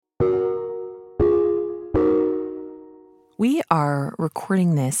We are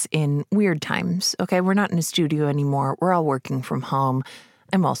recording this in weird times, okay? We're not in a studio anymore. We're all working from home.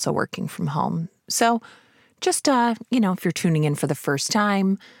 I'm also working from home. So just, if you're tuning in for the first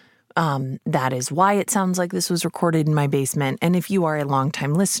time, that is why it sounds like this was recorded in my basement. And if you are a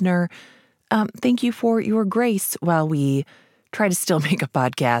longtime listener, thank you for your grace while we try to still make a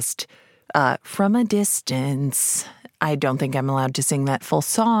podcast from a distance. I don't think I'm allowed to sing that full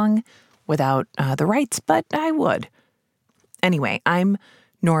song without the rights, but I would. Anyway, I'm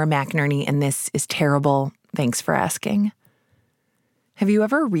Nora McInerney, and this is terrible. Thanks for asking. Have you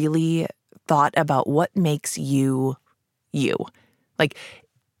ever really thought about what makes you, you? Like,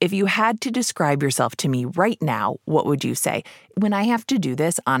 if you had to describe yourself to me right now, what would you say? When I have to do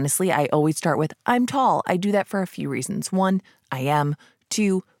this, honestly, I always start with, I'm tall. I do that for a few reasons. One, I am.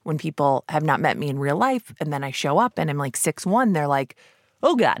 Two, when people have not met me in real life, and then I show up and I'm like 6'1", they're like,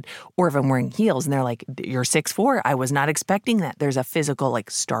 oh God. Or if I'm wearing heels and they're like, you're 6'4", I was not expecting that. There's a physical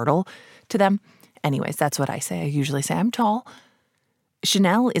startle to them. Anyways, that's what I say. I usually say I'm tall.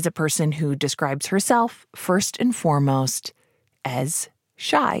 Chanel is a person who describes herself first and foremost as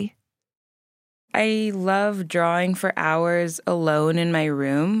shy. I love drawing for hours alone in my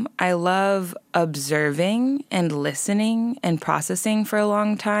room. I love observing and listening and processing for a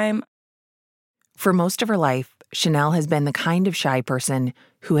long time. For most of her life, Chanel has been the kind of shy person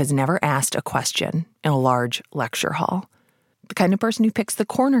who has never asked a question in a large lecture hall. The kind of person who picks the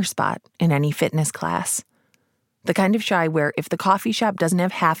corner spot in any fitness class. The kind of shy where if the coffee shop doesn't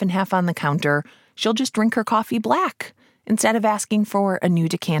have half and half on the counter, she'll just drink her coffee black instead of asking for a new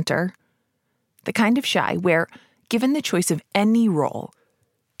decanter. The kind of shy where, given the choice of any role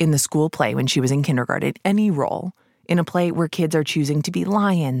in the school play when she was in kindergarten, any role in a play where kids are choosing to be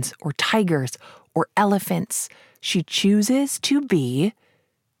lions or tigers or elephants, she chooses to be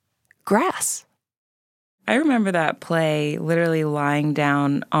grass. I remember that play literally lying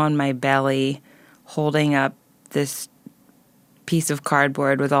down on my belly, holding up this piece of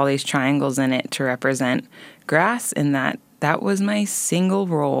cardboard with all these triangles in it to represent grass, and that was my single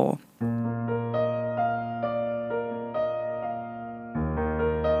role.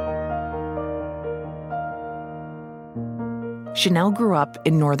 Chanel grew up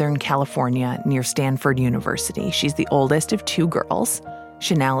in Northern California near Stanford University. She's the oldest of two girls.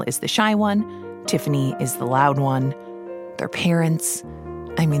 Chanel is the shy one. Tiffany is the loud one. Their parents,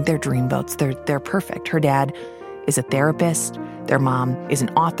 they're dreamboats. They're perfect. Her dad is a therapist. Their mom is an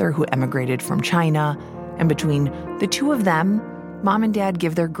author who emigrated from China. And between the two of them, mom and dad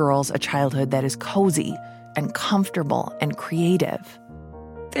give their girls a childhood that is cozy and comfortable and creative.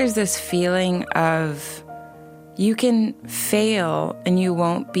 There's this feeling of you can fail and you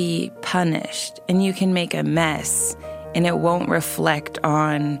won't be punished, and you can make a mess and it won't reflect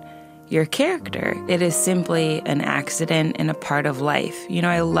on your character. It is simply an accident and a part of life.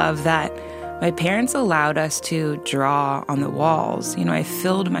 I love that my parents allowed us to draw on the walls. I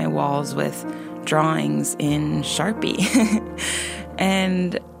filled my walls with drawings in Sharpie.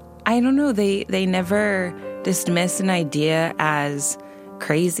 And I don't know, they never dismissed an idea as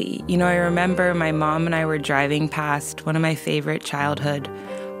crazy. I remember my mom and I were driving past one of my favorite childhood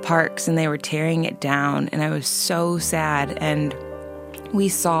parks, and they were tearing it down, and I was so sad. And we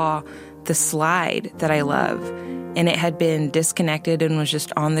saw the slide that I love, and it had been disconnected and was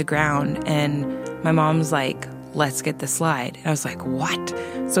just on the ground. And my mom's like, let's get the slide. And I was like, what?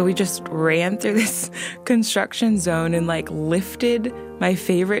 So we just ran through this construction zone and lifted my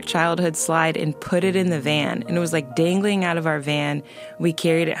favorite childhood slide and put it in the van. And it was dangling out of our van. We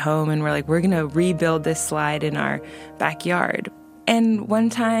carried it home and we're we're going to rebuild this slide in our backyard. And one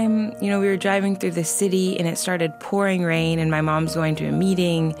time, we were driving through the city and it started pouring rain, and my mom's going to a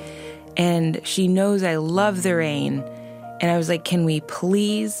meeting and she knows I love the rain. And I was like, can we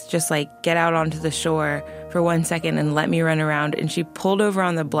please just get out onto the shore for 1 second and let me run around? And she pulled over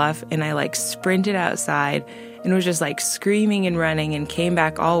on the bluff, and I sprinted outside and was just screaming and running and came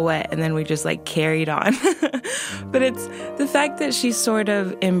back all wet. And then we just carried on. But it's the fact that she sort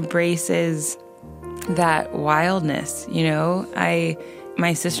of embraces that wildness,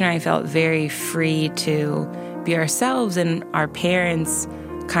 my sister and I felt very free to be ourselves, and our parents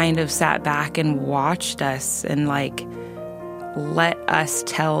kind of sat back and watched us and let us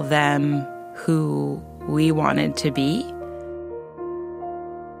tell them who we wanted to be.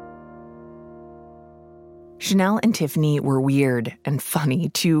 Chanel and Tiffany were weird and funny,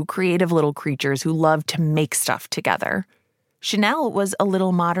 two creative little creatures who loved to make stuff together. Chanel was a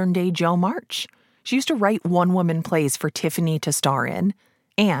little modern-day Jo March. She used to write one-woman plays for Tiffany to star in,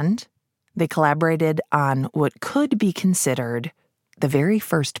 and they collaborated on what could be considered the very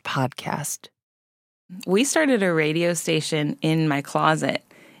first podcast. We started a radio station in my closet,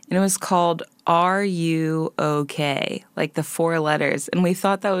 and it was called Are You OK? Like the 4 letters. And we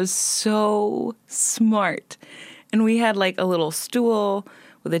thought that was so smart. And we had like a little stool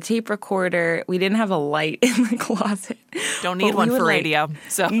with a tape recorder. We didn't have a light in the closet. Don't need one for radio.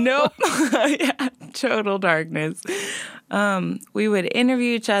 So nope. Yeah, total darkness. We would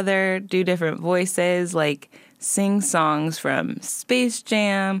interview each other, do different voices, like sing songs from Space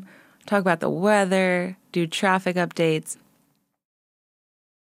Jam, talk about the weather, do traffic updates.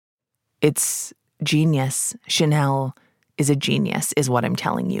 It's genius. Chanel is a genius, is what I'm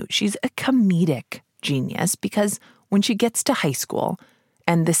telling you. She's a comedic genius because when she gets to high school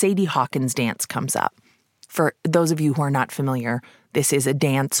and the Sadie Hawkins dance comes up, for those of you who are not familiar, this is a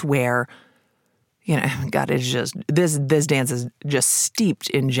dance where, God, it's just, this dance is just steeped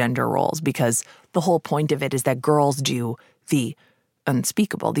in gender roles because the whole point of it is that girls do the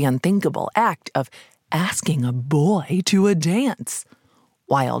unspeakable, the unthinkable act of asking a boy to a dance.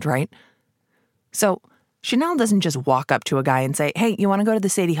 Wild, right? So Chanel doesn't just walk up to a guy and say, hey, you want to go to the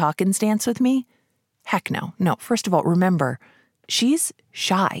Sadie Hawkins dance with me? Heck no. No, first of all, remember, she's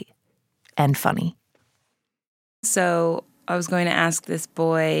shy and funny. So I was going to ask this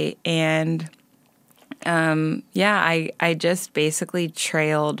boy, and I just basically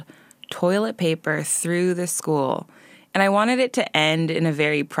trailed toilet paper through the school. And I wanted it to end in a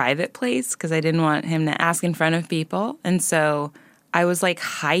very private place because I didn't want him to ask in front of people. And so I was like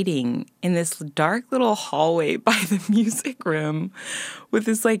hiding in this dark little hallway by the music room with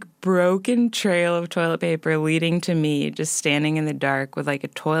this like broken trail of toilet paper leading to me just standing in the dark with like a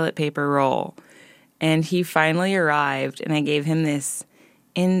toilet paper roll. And he finally arrived, and I gave him this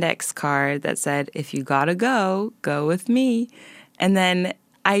index card that said, if you gotta go, go with me. And then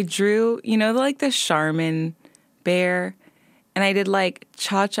I drew, like the Charmin bear, and I did like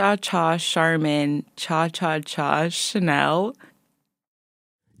cha-cha-cha Charmin, cha-cha-cha Chanel.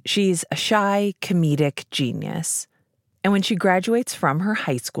 She's a shy, comedic genius. And when she graduates from her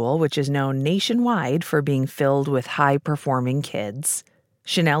high school, which is known nationwide for being filled with high-performing kids,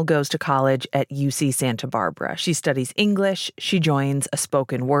 Chanel goes to college at UC Santa Barbara. She studies English, she joins a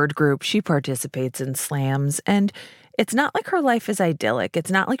spoken word group, she participates in slams, and it's not like her life is idyllic. It's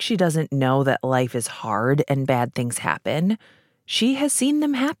not like she doesn't know that life is hard and bad things happen. She has seen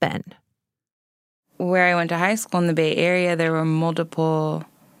them happen. Where I went to high school in the Bay Area, there were multiple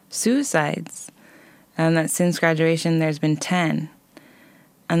suicides. And that since graduation, there's been 10.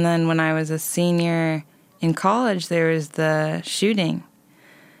 And then when I was a senior in college, there was the shooting.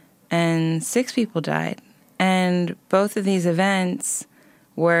 And 6 people died. And both of these events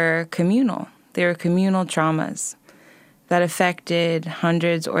were communal. They were communal traumas that affected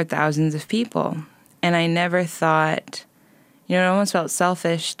hundreds or thousands of people. And I never thought, it almost felt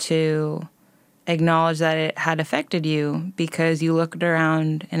selfish to acknowledge that it had affected you because you looked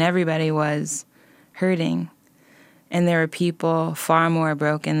around and everybody was hurting. And there were people far more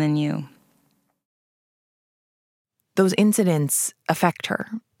broken than you. Those incidents affect her.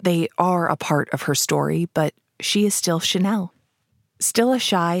 They are a part of her story, but she is still Chanel. Still a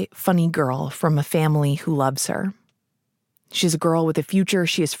shy, funny girl from a family who loves her. She's a girl with a future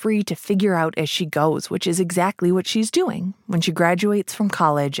she is free to figure out as she goes, which is exactly what she's doing when she graduates from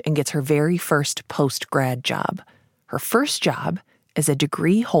college and gets her very first post-grad job. Her first job as a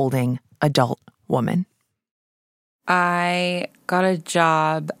degree-holding adult woman. I got a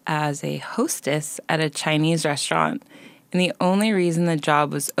job as a hostess at a Chinese restaurant, and the only reason the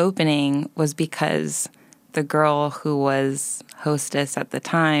job was opening was because the girl who was hostess at the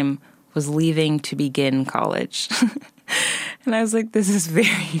time was leaving to begin college. And I was like, this is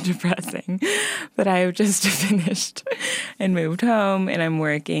very depressing, but I have just finished and moved home, and I'm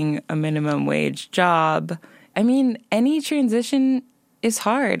working a minimum wage job. I mean, any transition is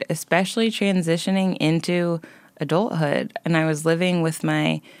hard, especially transitioning into adulthood. And I was living with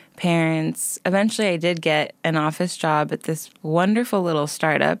my parents. Eventually, I did get an office job at this wonderful little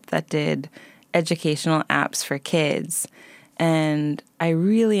startup that did educational apps for kids. And I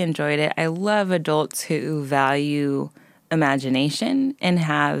really enjoyed it. I love adults who value imagination and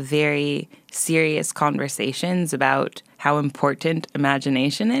have very serious conversations about how important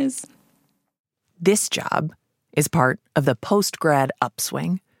imagination is. This job is part of the post-grad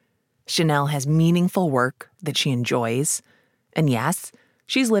upswing. Chanel has meaningful work that she enjoys. And yes,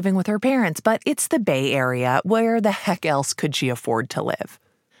 she's living with her parents, but it's the Bay Area. Where the heck else could she afford to live?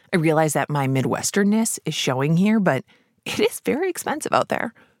 I realize that my Midwesternness is showing here, but it is very expensive out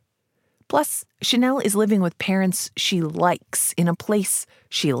there. Plus, Chanel is living with parents she likes in a place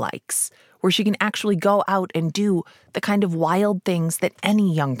she likes, where she can actually go out and do the kind of wild things that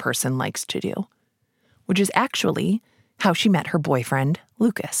any young person likes to do. which is actually how she met her boyfriend,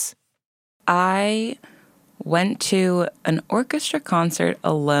 Lucas. I went to an orchestra concert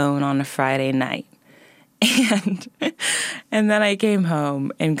alone on a Friday night. And then I came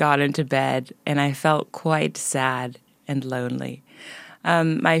home and got into bed, and I felt quite sad and lonely.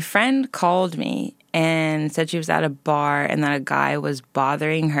 My friend called me and said she was at a bar and that a guy was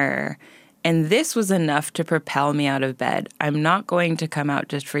bothering her. And this was enough to propel me out of bed. I'm not going to come out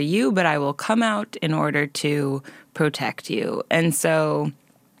just for you, but I will come out in order to protect you. And so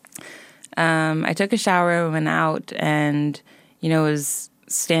I took a shower, went out, and, was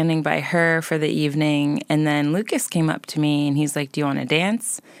standing by her for the evening. And then Lucas came up to me and he's like, "Do you want to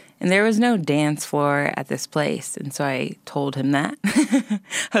dance?" And there was no dance floor at this place. And so I told him that.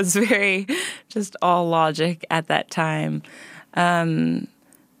 I was very just all logic at that time.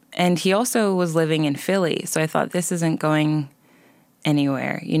 And he also was living in Philly. So I thought, this isn't going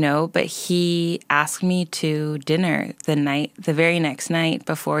anywhere, But he asked me to dinner the very next night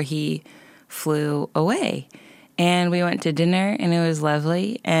before he flew away. And we went to dinner and it was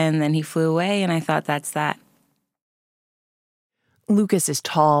lovely. And then he flew away and I thought, that's that. Lucas is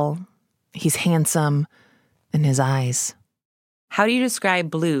tall, he's handsome, and his eyes. How do you describe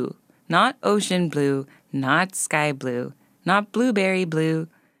blue? Not ocean blue, not sky blue, not blueberry blue.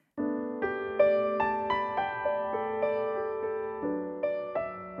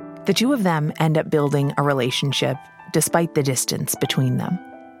 The two of them end up building a relationship despite the distance between them.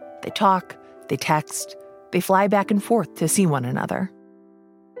 They talk, they text, they fly back and forth to see one another.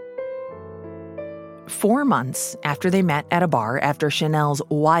 4 months after they met at a bar after Chanel's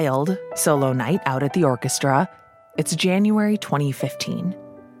wild solo night out at the orchestra, it's January 2015.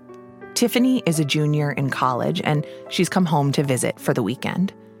 Tiffany is a junior in college, and she's come home to visit for the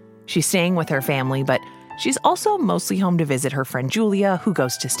weekend. She's staying with her family, but she's also mostly home to visit her friend Julia, who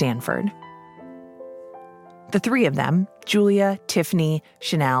goes to Stanford. The three of them, Julia, Tiffany,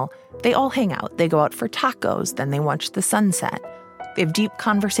 Chanel, they all hang out. They go out for tacos, then they watch the sunset. They have deep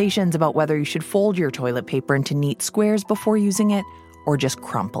conversations about whether you should fold your toilet paper into neat squares before using it or just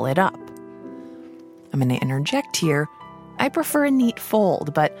crumple it up. I'm going to interject here. I prefer a neat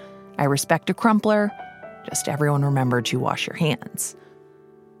fold, but I respect a crumpler. Just everyone remember to wash your hands.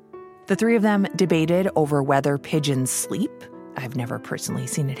 The three of them debated over whether pigeons sleep. I've never personally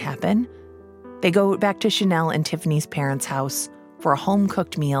seen it happen. They go back to Chanel and Tiffany's parents' house for a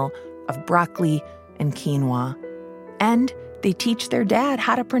home-cooked meal of broccoli and quinoa. And they teach their dad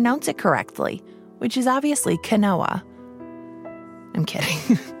how to pronounce it correctly, which is obviously quinoa. I'm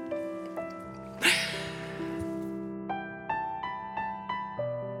kidding.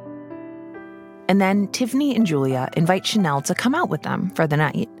 And then Tiffany and Julia invite Chanel to come out with them for the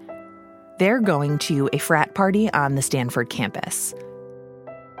night. They're going to a frat party on the Stanford campus.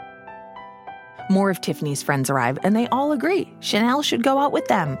 More of Tiffany's friends arrive, and they all agree Chanel should go out with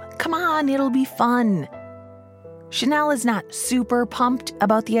them. Come on, it'll be fun. Chanel is not super pumped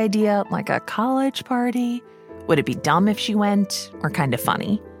about the idea, like a college party. Would it be dumb if she went, or kind of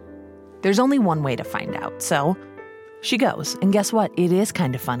funny? There's only one way to find out, so she goes, and guess what? It is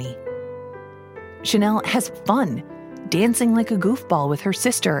kind of funny. Chanel has fun, dancing like a goofball with her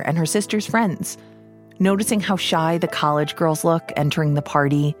sister and her sister's friends, noticing how shy the college girls look entering the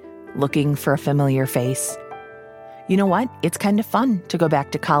party, looking for a familiar face. You know what? It's kind of fun to go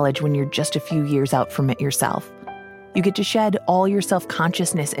back to college when you're just a few years out from it yourself. You get to shed all your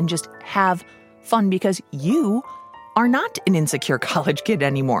self-consciousness and just have fun because you are not an insecure college kid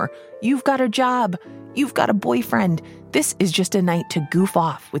anymore. You've got a job. You've got a boyfriend. This is just a night to goof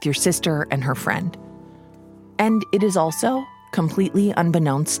off with your sister and her friend. And it is also, completely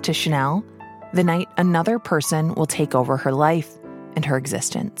unbeknownst to Chanel, the night another person will take over her life and her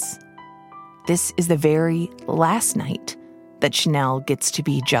existence. This is the very last night that Chanel gets to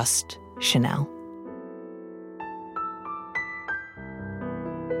be just Chanel.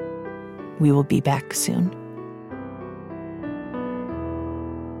 We will be back soon.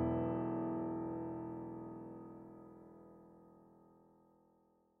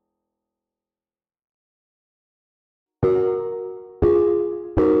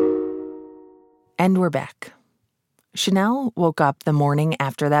 And we're back. Chanel woke up the morning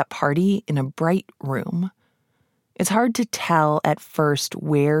after that party in a bright room. It's hard to tell at first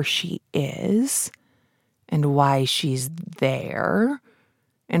where she is and why she's there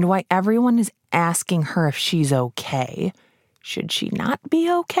and why everyone is asking her if she's okay. Should she not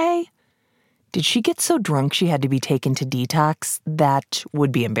be okay? Did she get so drunk she had to be taken to detox? That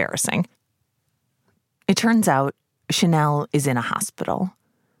would be embarrassing. It turns out Chanel is in a hospital.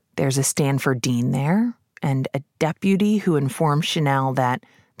 There's a Stanford dean there and a deputy who informs Chanel that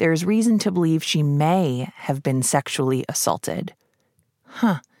there's reason to believe she may have been sexually assaulted.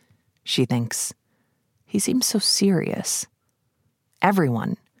 She thinks. He seems so serious.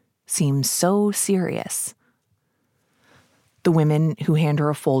 Everyone seems so serious. The women who hand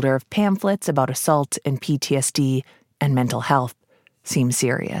her a folder of pamphlets about assault and PTSD and mental health seem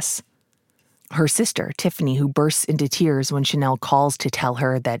serious. Her sister, Tiffany, who bursts into tears when Chanel calls to tell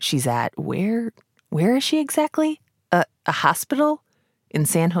her that she's at, where is she exactly? A hospital in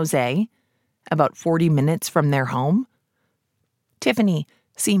San Jose, about 40 minutes from their home? Tiffany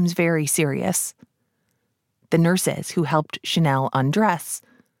seems very serious. The nurses who helped Chanel undress,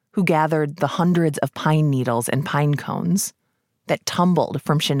 who gathered the hundreds of pine needles and pine cones that tumbled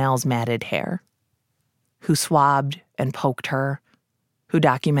from Chanel's matted hair, who swabbed and poked her, who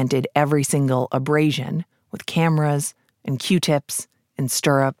documented every single abrasion with cameras and Q-tips and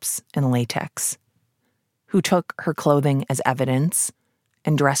stirrups and latex, who took her clothing as evidence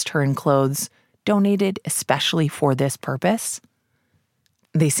and dressed her in clothes donated especially for this purpose.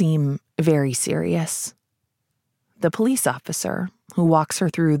 They seem very serious. The police officer who walks her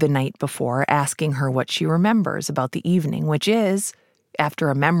through the night before, asking her what she remembers about the evening, which is, after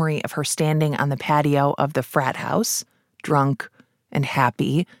a memory of her standing on the patio of the frat house, drunk and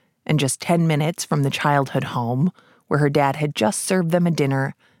happy, and just 10 minutes from the childhood home where her dad had just served them a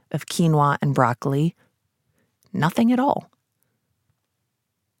dinner of quinoa and broccoli. Nothing at all.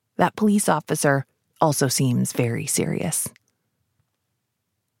 That police officer also seems very serious.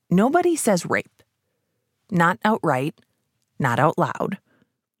 Nobody says rape. Not outright, not out loud.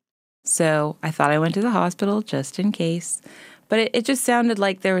 So I thought I went to the hospital just in case. But it just sounded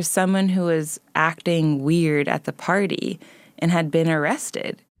like there was someone who was acting weird at the party and had been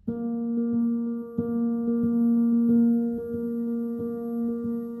arrested.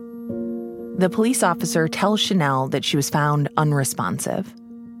 The police officer tells Chanel that she was found unresponsive,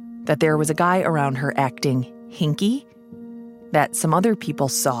 that there was a guy around her acting hinky, that some other people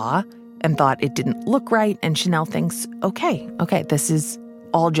saw and thought it didn't look right, and Chanel thinks, okay, this is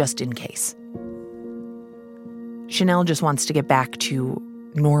all just in case. Chanel just wants to get back to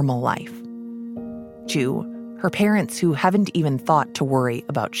normal life, to her parents who haven't even thought to worry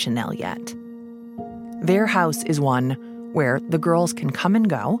about Chanel yet. Their house is one where the girls can come and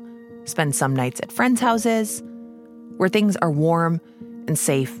go, spend some nights at friends' houses, where things are warm and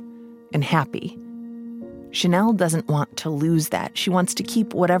safe and happy. Chanel doesn't want to lose that. She wants to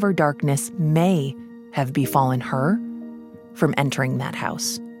keep whatever darkness may have befallen her from entering that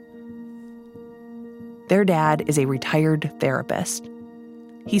house. Their dad is a retired therapist.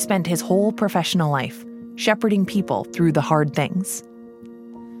 He spent his whole professional life shepherding people through the hard things.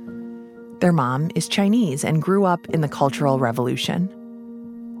 Their mom is Chinese and grew up in the Cultural Revolution.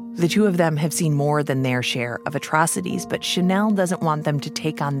 The two of them have seen more than their share of atrocities, but Chanel doesn't want them to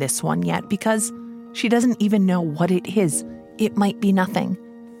take on this one yet because she doesn't even know what it is. It might be nothing.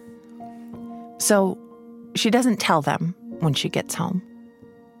 So she doesn't tell them when she gets home.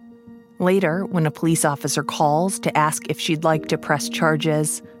 Later, when a police officer calls to ask if she'd like to press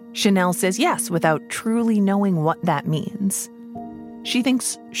charges, Chanel says yes without truly knowing what that means. She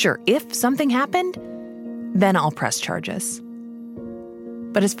thinks, sure, if something happened, then I'll press charges.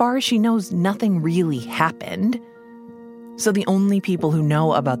 But as far as she knows, nothing really happened. So the only people who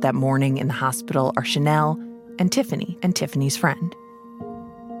know about that morning in the hospital are Chanel and Tiffany and Tiffany's friend.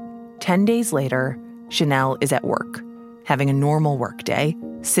 10 days later, Chanel is at work, having a normal work day,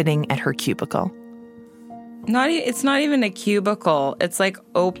 sitting at her cubicle. It's not even a cubicle. It's like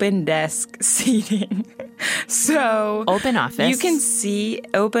open desk seating. So open office. You can see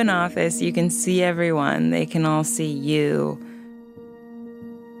open office. You can see everyone. They can all see you.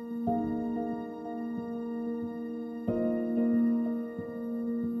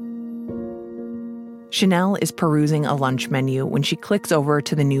 Chanel is perusing a lunch menu when she clicks over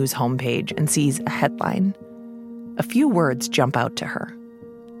to the news homepage and sees a headline. A few words jump out to her.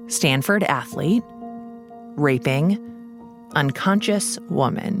 Stanford athlete, raping, unconscious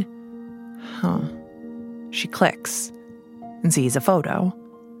woman. She clicks and sees a photo.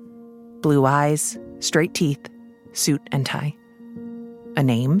 Blue eyes, straight teeth, suit and tie. A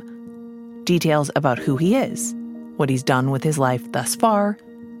name, details about who he is, what he's done with his life thus far,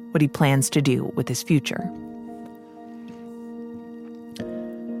 what he plans to do with his future.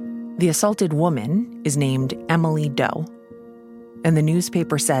 The assaulted woman is named Emily Doe, and the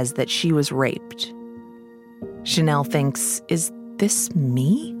newspaper says that she was raped. Chanel thinks, is this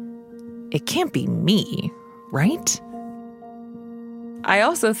me? It can't be me, right? I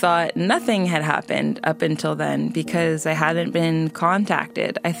also thought nothing had happened up until then because I hadn't been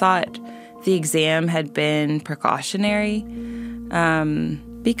contacted. I thought the exam had been precautionary.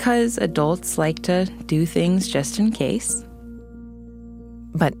 Because adults like to do things just in case.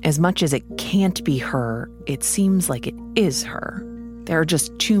 But as much as it can't be her, it seems like it is her. There are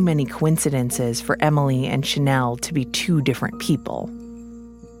just too many coincidences for Emily and Chanel to be two different people.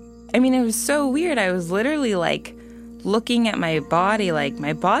 I mean, it was so weird. I was literally like looking at my body, like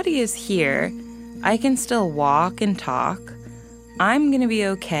my body is here. I can still walk and talk. I'm going to be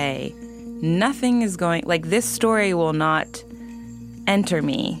okay. Nothing is going, like this story will not enter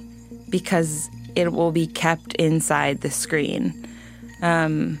me because it will be kept inside the screen.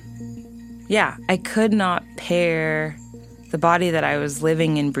 I could not pair the body that I was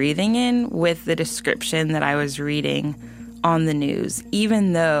living and breathing in with the description that I was reading on the news,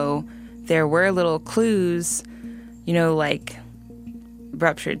 even though there were little clues, like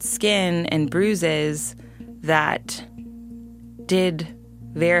ruptured skin and bruises that did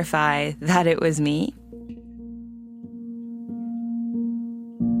verify that it was me.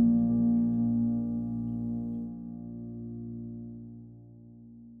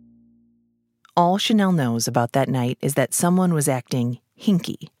 All Chanel knows about that night is that someone was acting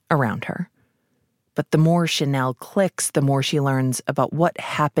hinky around her. But the more Chanel clicks, the more she learns about what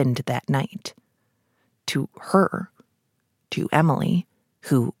happened that night. To her. To Emily,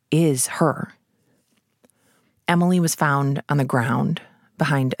 who is her. Emily was found on the ground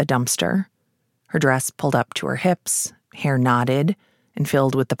behind a dumpster, her dress pulled up to her hips, hair knotted, and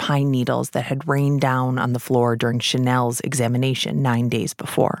filled with the pine needles that had rained down on the floor during Chanel's examination 9 days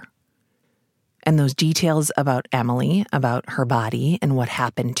before. And those details about Emily, about her body and what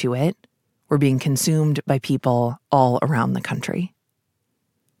happened to it, were being consumed by people all around the country.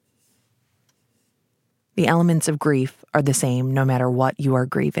 The elements of grief are the same no matter what you are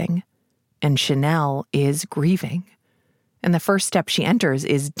grieving. And Chanel is grieving. And the first step she enters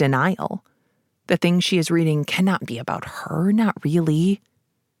is denial. The thing she is reading cannot be about her, not really.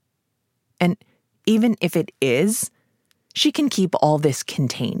 And even if it is, she can keep all this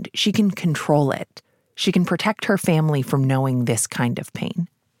contained. She can control it. She can protect her family from knowing this kind of pain.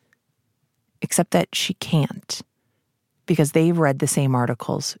 Except that she can't, because they've read the same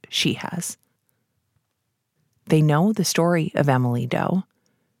articles she has. They know the story of Emily Doe,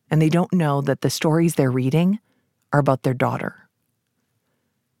 and they don't know that the stories they're reading are about their daughter.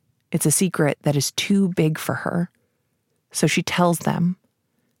 It's a secret that is too big for her, so she tells them,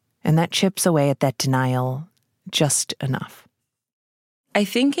 and that chips away at that denial just enough. I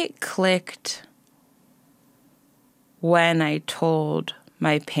think it clicked when I told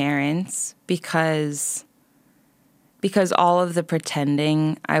my parents because all of the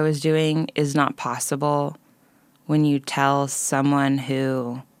pretending I was doing is not possible when you tell someone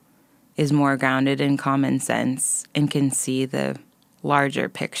who is more grounded in common sense and can see the larger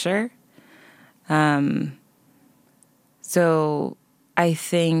picture. So I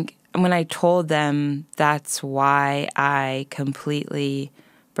think when I told them, that's why I completely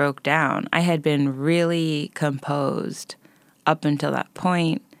broke down. I had been really composed up until that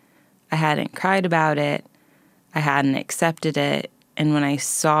point. I hadn't cried about it. I hadn't accepted it. And when I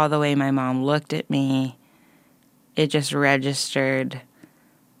saw the way my mom looked at me, it just registered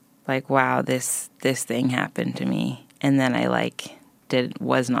like, wow, this thing happened to me. And then I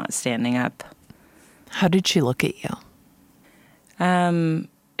was not standing up. How did she look at you?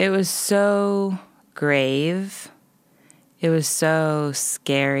 It was so grave. It was so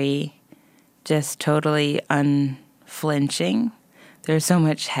scary, just totally unflinching. There's so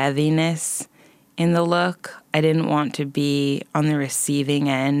much heaviness in the look. I didn't want to be on the receiving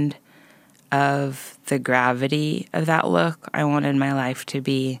end of the gravity of that look. I wanted my life to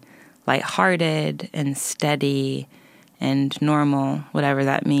be lighthearted and steady and normal, whatever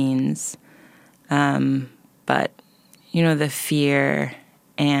that means. But, the fear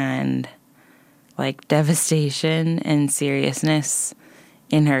and devastation and seriousness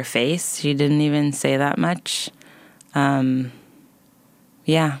in her face, she didn't even say that much.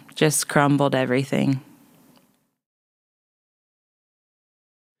 Just crumbled everything.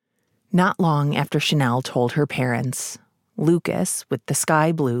 Not long after Chanel told her parents, Lucas, with the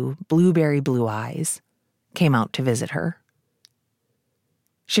sky blue, blueberry blue eyes, came out to visit her.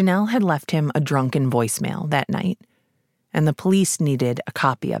 Chanel had left him a drunken voicemail that night, and the police needed a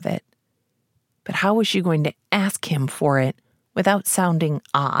copy of it. But how was she going to ask him for it without sounding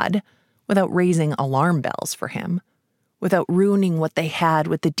odd, without raising alarm bells for him, without ruining what they had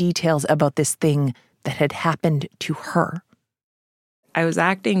with the details about this thing that had happened to her? I was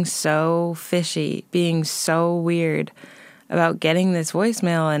acting so fishy, being so weird about getting this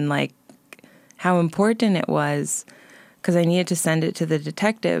voicemail and how important it was, because I needed to send it to the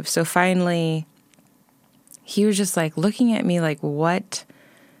detective. So finally, he was just looking at me like, what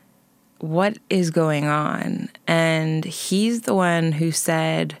what is going on? And he's the one who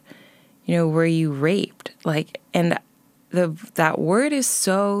said, were you raped? And that word is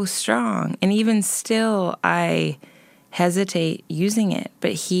so strong. And even still, I hesitate using it.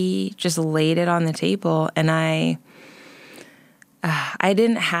 But he just laid it on the table, and I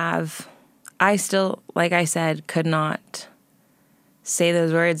still, like I said, could not say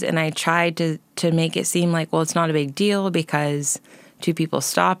those words. And I tried to make it seem like, well, it's not a big deal because 2 people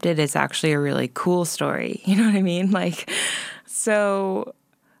stopped it. It's actually a really cool story. You know what I mean? So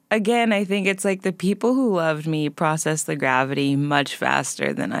again, I think it's like the people who loved me processed the gravity much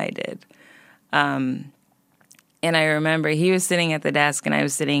faster than I did. And I remember he was sitting at the desk and I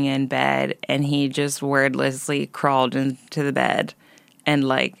was sitting in bed, and he just wordlessly crawled into the bed and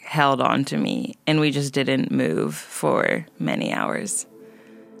held on to me. And we just didn't move for many hours.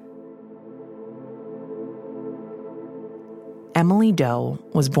 Emily Doe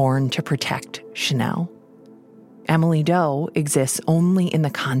was born to protect Chanel. Emily Doe exists only in the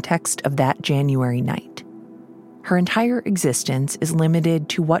context of that January night. Her entire existence is limited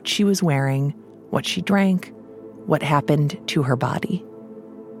to what she was wearing, what she drank, what happened to her body.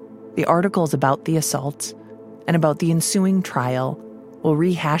 The articles about the assault and about the ensuing trial will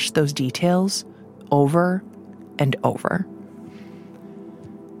rehash those details over and over.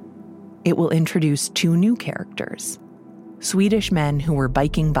 It will introduce 2 new characters. Swedish men who were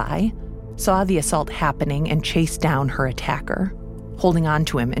biking by saw the assault happening and chased down her attacker, holding on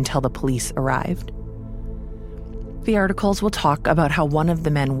to him until the police arrived. The articles will talk about how one of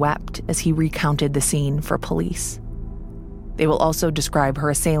the men wept as he recounted the scene for police. They will also describe her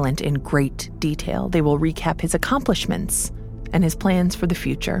assailant in great detail. They will recap his accomplishments and his plans for the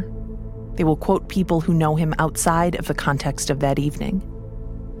future. They will quote people who know him outside of the context of that evening.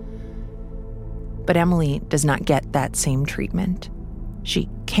 But Emily does not get that same treatment. She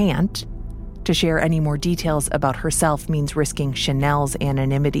can't. To share any more details about herself means risking Chanel's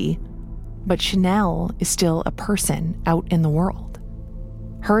anonymity. But Chanel is still a person out in the world.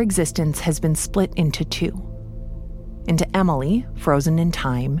 Her existence has been split into 2. Into Emily, frozen in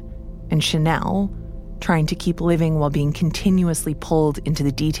time, and Chanel, trying to keep living while being continuously pulled into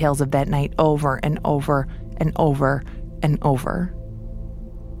the details of that night over and over and over and over.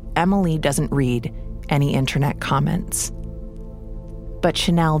 Emily doesn't read any internet comments, but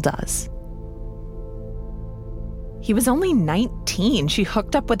Chanel does. He was only 19. She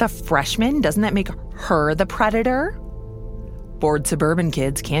hooked up with a freshman. Doesn't that make her the predator? Bored suburban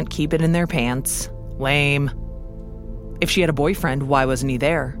kids can't keep it in their pants. Lame. If she had a boyfriend, why wasn't he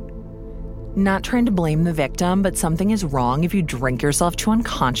there? Not trying to blame the victim, but something is wrong if you drink yourself to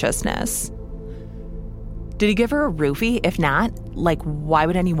unconsciousness. Did he give her a roofie? If not, why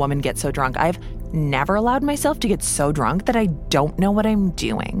would any woman get so drunk? I've never allowed myself to get so drunk that I don't know what I'm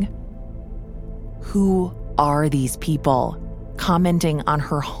doing. Who are these people commenting on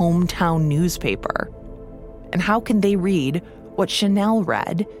her hometown newspaper? And how can they read what Chanel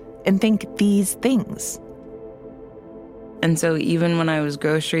read and think these things? And so even when I was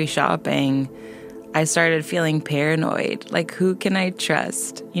grocery shopping, I started feeling paranoid. Who can I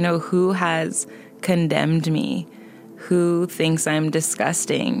trust? Who has condemned me? Who thinks I'm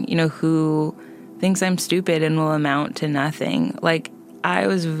disgusting? Who thinks I'm stupid and will amount to nothing? I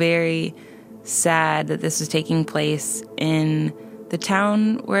was very sad that this was taking place in the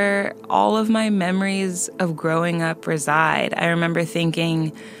town where all of my memories of growing up reside. I remember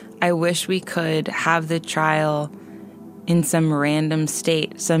thinking, I wish we could have the trial in some random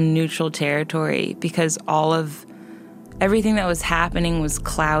state, some neutral territory, because everything that was happening was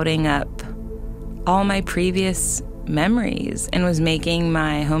clouding up all my previous memories and was making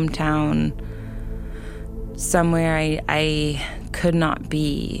my hometown somewhere I could not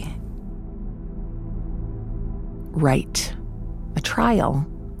be. Right. A trial.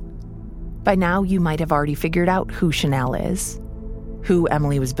 By now, you might have already figured out who Chanel is, who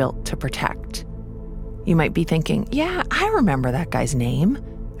Emily was built to protect. You might be thinking, yeah, I remember that guy's name.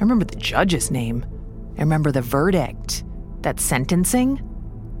 I remember the judge's name. I remember the verdict, that sentencing.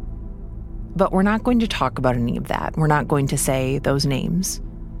 But we're not going to talk about any of that. We're not going to say those names,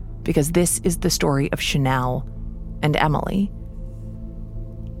 because this is the story of Chanel and Emily.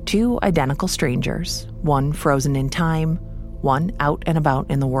 2 identical strangers, one frozen in time, one out and about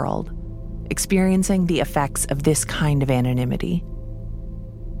in the world, experiencing the effects of this kind of anonymity.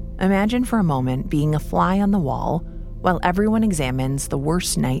 Imagine for a moment being a fly on the wall while everyone examines the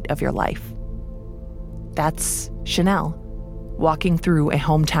worst night of your life. That's Chanel, walking through a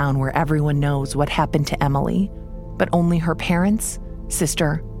hometown where everyone knows what happened to Emily, but only her parents,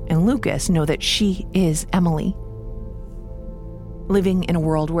 sister, and Lucas know that she is Emily. living in a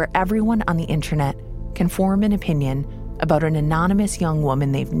world where everyone on the internet can form an opinion about an anonymous young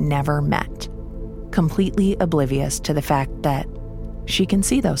woman they've never met, completely oblivious to the fact that she can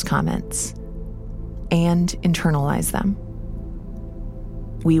see those comments and internalize them.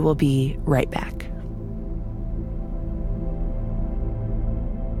 We will be right back.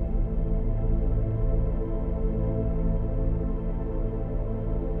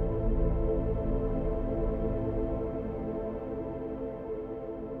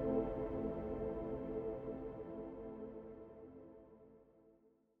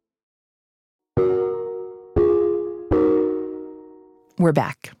 We're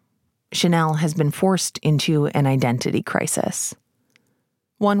back. Chanel has been forced into an identity crisis.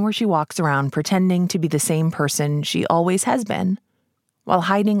 One where she walks around pretending to be the same person she always has been, while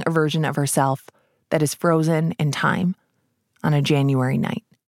hiding a version of herself that is frozen in time on a January night.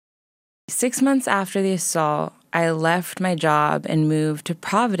 6 months after the assault, I left my job and moved to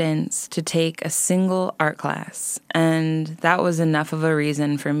Providence to take a single art class. And that was enough of a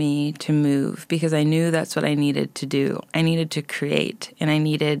reason for me to move because I knew that's what I needed to do. I needed to create, and I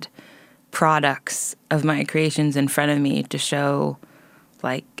needed products of my creations in front of me to show,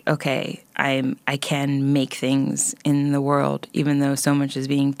 like, okay, I can make things in the world, even though so much is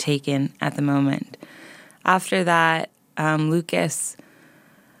being taken at the moment. After that, Lucas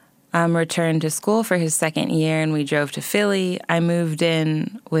returned to school for his second year, and we drove to Philly. I moved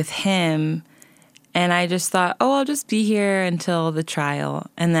in with him, and I just thought, I'll just be here until the trial.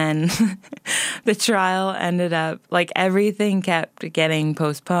 And then the trial ended up, like, everything kept getting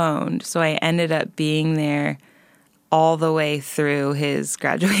postponed. So I ended up being there all the way through his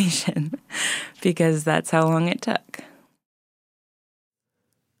graduation because that's how long it took.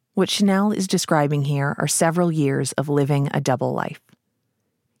 What Chanel is describing here are several years of living a double life.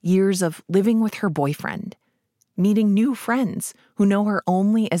 Years of living with her boyfriend, meeting new friends who know her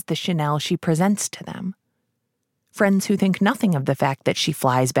only as the Chanel she presents to them. Friends who think nothing of the fact that she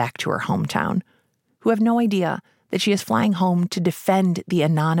flies back to her hometown, who have no idea that she is flying home to defend the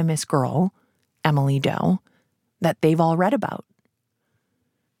anonymous girl, Emily Doe, that they've all read about.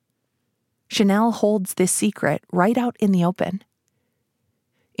 Chanel holds this secret right out in the open.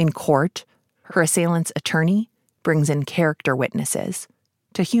 In court, her assailant's attorney brings in character witnesses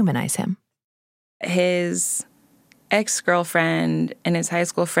to humanize him. His ex-girlfriend and his high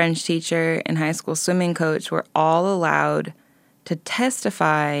school French teacher and high school swimming coach were all allowed to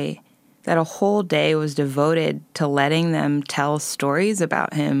testify that a whole day was devoted to letting them tell stories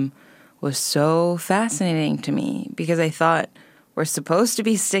about him was so fascinating to me because I thought we're supposed to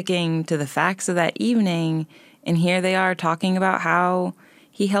be sticking to the facts of that evening, and here they are talking about how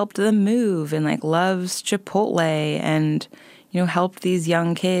he helped them move and, like, loves Chipotle and, helped these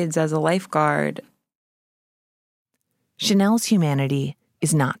young kids as a lifeguard. Chanel's humanity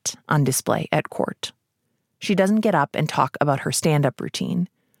is not on display at court. She doesn't get up and talk about her stand-up routine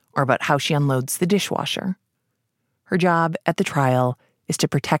or about how she unloads the dishwasher. Her job at the trial is to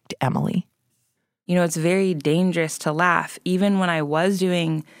protect Emily. It's very dangerous to laugh. Even when I was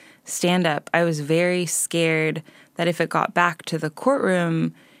doing stand-up, I was very scared that if it got back to the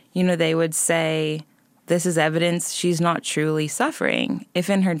courtroom, they would say, this is evidence she's not truly suffering. If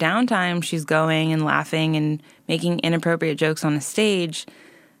in her downtime she's going and laughing and making inappropriate jokes on a stage,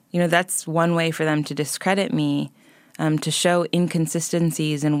 that's one way for them to discredit me, to show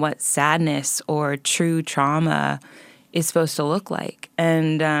inconsistencies in what sadness or true trauma is supposed to look like.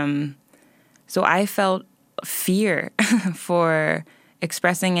 And so I felt fear for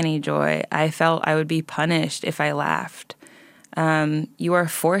expressing any joy. I felt I would be punished if I laughed. You are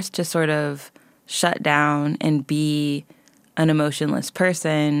forced to sort of shut down and be an emotionless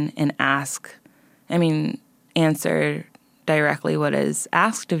person and answer directly what is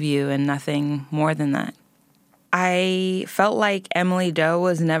asked of you and nothing more than that. I felt like Emily Doe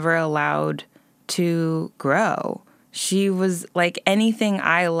was never allowed to grow. She was like anything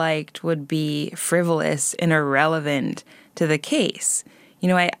I liked would be frivolous and irrelevant to the case.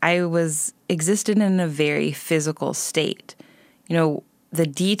 I existed in a very physical state. The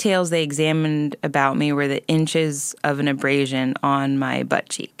details they examined about me were the inches of an abrasion on my butt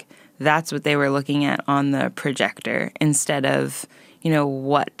cheek. That's what they were looking at on the projector instead of,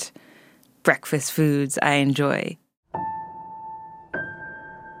 what breakfast foods I enjoy.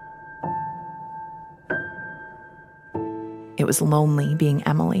 It was lonely being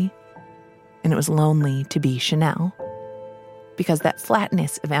Emily, and it was lonely to be Chanel, because that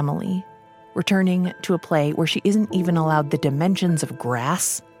flatness of Emily, returning to a play where she isn't even allowed the dimensions of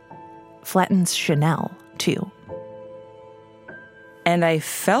grass, flattens Chanel, too. And I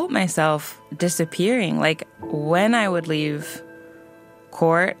felt myself disappearing. Like, when I would leave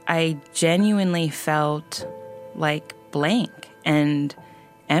court, I genuinely felt like blank and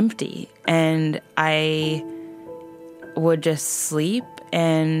empty. And I would just sleep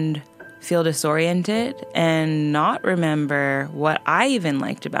and feel disoriented and not remember what I even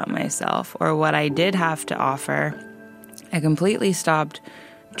liked about myself or what I did have to offer. I completely stopped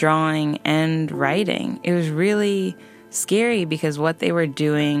drawing and writing. It was really scary because what they were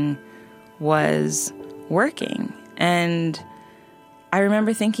doing was working. And I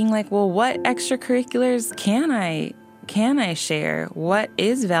remember thinking like, well, what extracurriculars can I share? What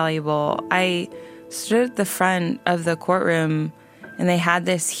is valuable? I stood at the front of the courtroom and they had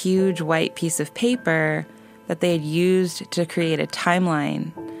this huge white piece of paper that they had used to create a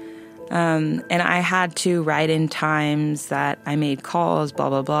timeline. And I had to write in times that I made calls, blah,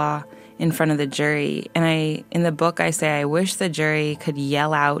 blah, blah, in front of the jury. And in the book, I say, I wish the jury could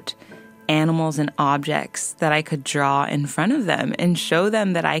yell out animals and objects that I could draw in front of them and show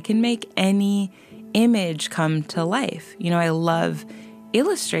them that I can make any image come to life. You know, I love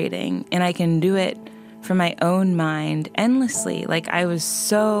illustrating and I can do it from my own mind endlessly. Like I was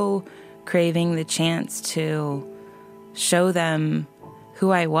so craving the chance to show them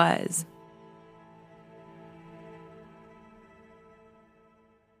who I was.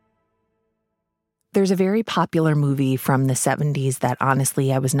 There's a very popular movie from the 70s that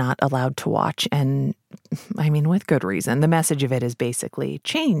honestly I was not allowed to watch, and I mean, with good reason. The message of it is basically,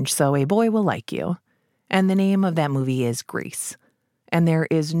 change so a boy will like you. And the name of that movie is Grease. And there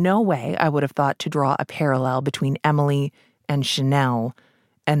is no way I would have thought to draw a parallel between Emily and Chanel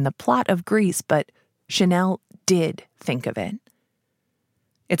and the plot of Grease, but Chanel did think of it.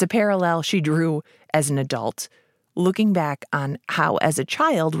 It's a parallel she drew as an adult, looking back on how, as a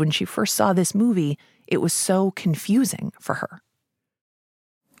child, when she first saw this movie, it was so confusing for her.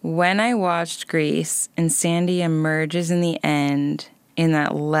 When I watched Grease and Sandy emerges in the end in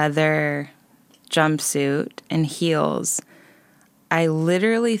that leather jumpsuit and heels, I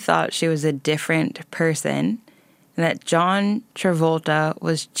literally thought she was a different person and that John Travolta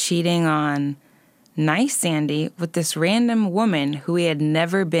was cheating on nice Sandy with this random woman who he had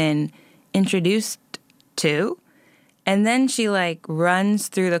never been introduced to. And then she runs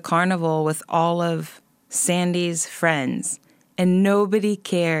through the carnival with all of Sandy's friends and nobody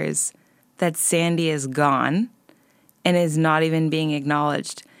cares that Sandy is gone and is not even being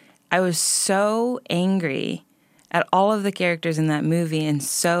acknowledged. I was so angry at all of the characters in that movie and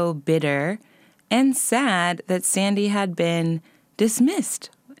so bitter and sad that Sandy had been dismissed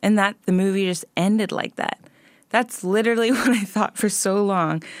and that the movie just ended like that. That's literally what I thought for so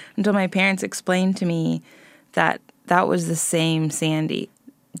long until my parents explained to me that that was the same Sandy.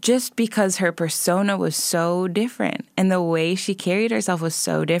 Just because her persona was so different and the way she carried herself was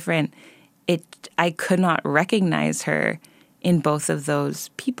so different, I could not recognize her in both of those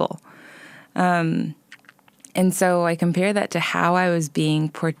people. And so I compare that to how I was being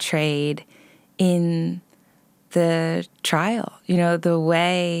portrayed in the trial. You know, the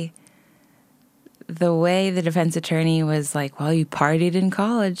way the defense attorney was like, well, you partied in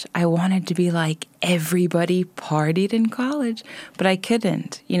college. I wanted to be like, everybody partied in college, but I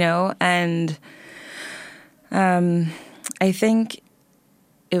couldn't, you know? And I think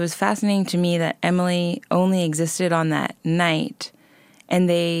it was fascinating to me that Emily only existed on that night, and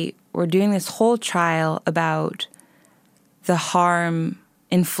they were doing this whole trial about the harm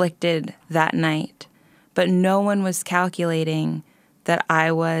inflicted that night. But no one was calculating that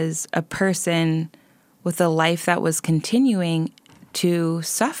I was a person with a life that was continuing to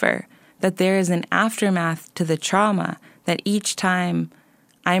suffer, that there is an aftermath to the trauma, that each time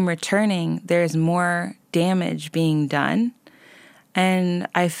I'm returning, there's more damage being done. And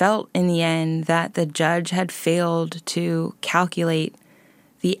I felt in the end that the judge had failed to calculate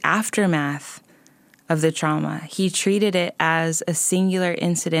the aftermath of the trauma. He treated it as a singular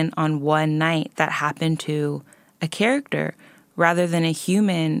incident on one night that happened to a character rather than a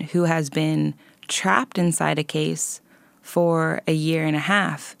human who has been trapped inside a case for a year and a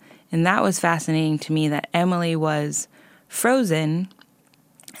half. And that was fascinating to me, that Emily was frozen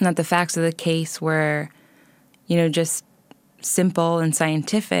and that the facts of the case were, you know, just simple and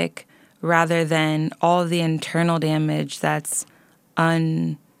scientific rather than all the internal damage that's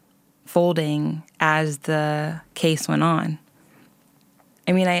unfolding as the case went on.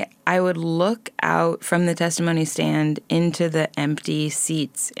 I mean, I would look out from the testimony stand into the empty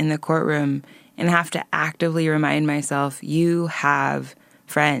seats in the courtroom and have to actively remind myself, you have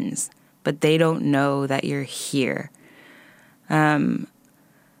friends, but they don't know that you're here. I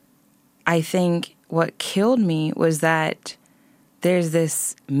think what killed me was that there's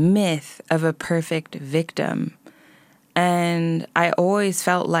this myth of a perfect victim. And I always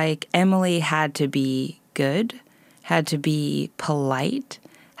felt like Emily had to be good, had to be polite,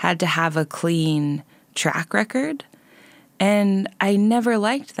 had to have a clean track record. And I never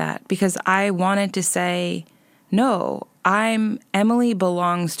liked that because I wanted to say, no, Emily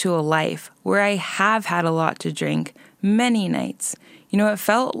belongs to a life where I have had a lot to drink many nights. It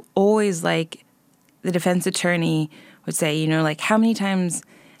felt always like the defense attorney would say, like, how many times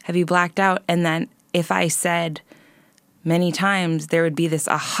have you blacked out? And then if I said many times, there would be this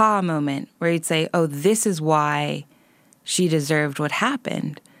aha moment where he'd say, oh, this is why she deserved what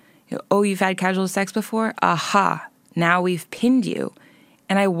happened. Oh, you've had casual sex before? Aha, now we've pinned you.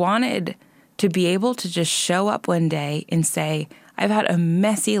 And I wanted to be able to just show up one day and say, I've had a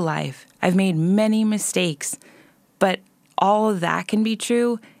messy life. I've made many mistakes, but all of that can be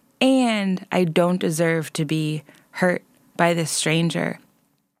true, and I don't deserve to be hurt by this stranger.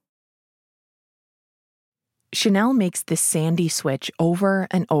 Chanel makes this Sandy switch over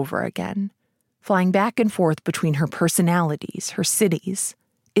and over again, flying back and forth between her personalities, her cities.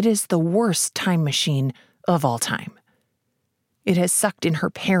 It is the worst time machine of all time. It has sucked in her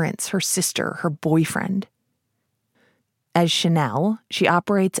parents, her sister, her boyfriend. As Chanel, she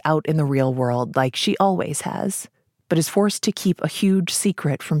operates out in the real world like she always has, but is forced to keep a huge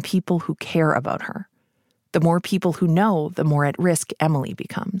secret from people who care about her. The more people who know, the more at risk Emily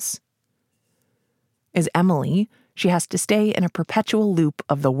becomes. As Emily, she has to stay in a perpetual loop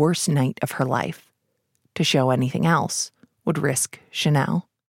of the worst night of her life. To show anything else would risk Chanel.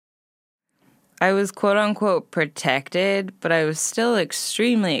 I was quote-unquote protected, but I was still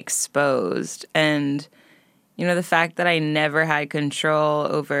extremely exposed. And, the fact that I never had control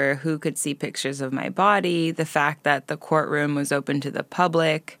over who could see pictures of my body, the fact that the courtroom was open to the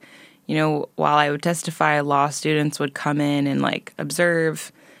public, while I would testify, law students would come in and,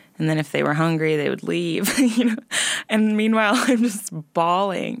 observe. And then if they were hungry, they would leave, And meanwhile, I'm just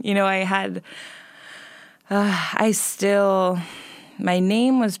bawling. My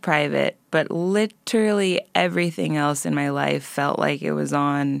name was private, but literally everything else in my life felt like it was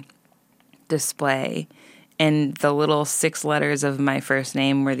on display. And the little 6 letters of my first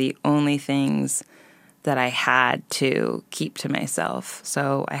name were the only things that I had to keep to myself.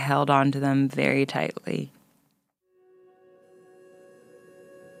 So I held on to them very tightly.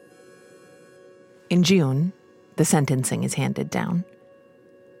 In June, the sentencing is handed down.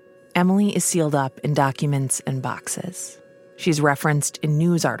 Emily is sealed up in documents and boxes. She's referenced in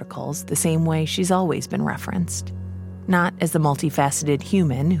news articles the same way she's always been referenced. Not as the multifaceted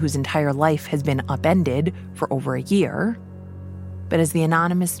human whose entire life has been upended for over a year, but as the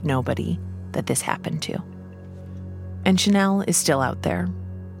anonymous nobody that this happened to. And Chanel is still out there,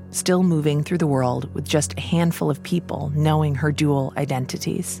 still moving through the world with just a handful of people knowing her dual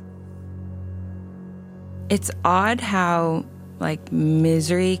identities. It's odd how,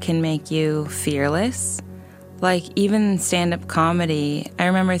 misery can make you fearless. Even stand-up comedy, I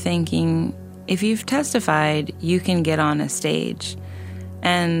remember thinking, if you've testified, you can get on a stage.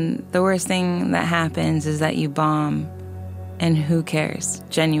 And the worst thing that happens is that you bomb. And who cares,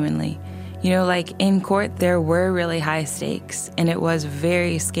 genuinely? In court, there were really high stakes. And it was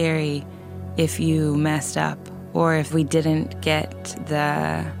very scary if you messed up or if we didn't get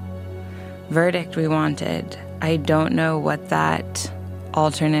the verdict we wanted. I don't know what that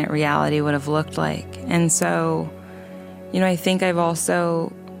alternate reality would have looked like. And so, I think I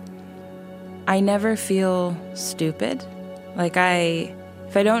never feel stupid. If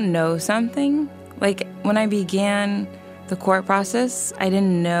I don't know something, when I began the court process, I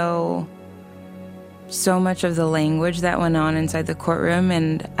didn't know so much of the language that went on inside the courtroom,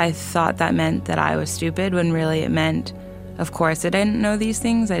 and I thought that meant that I was stupid, when really it meant, of course, I didn't know these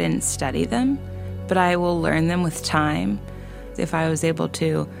things, I didn't study them, but I will learn them with time. If I was able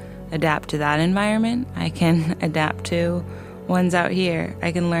to adapt to that environment, I can adapt to ones out here.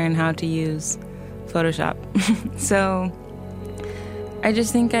 I can learn how to use Photoshop. So I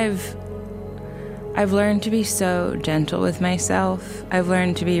just think I've learned to be so gentle with myself. I've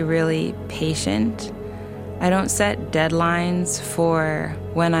learned to be really patient. I don't set deadlines for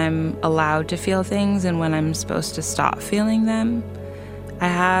when I'm allowed to feel things and when I'm supposed to stop feeling them. I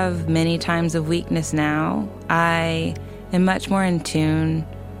have many times of weakness now. I am much more in tune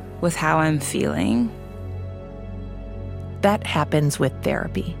with how I'm feeling. That happens with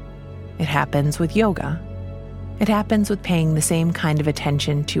therapy. It happens with yoga. It happens with paying the same kind of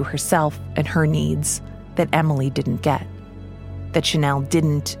attention to herself and her needs that Emily didn't get, that Chanel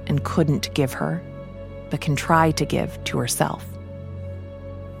didn't and couldn't give her, but can try to give to herself.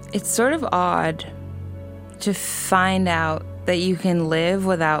 It's sort of odd to find out that you can live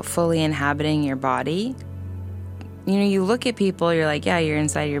without fully inhabiting your body. you look at people, you're like, yeah, you're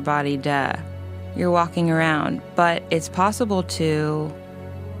inside your body, duh. You're walking around. But it's possible to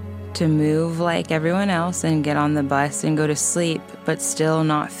move like everyone else and get on the bus and go to sleep, but still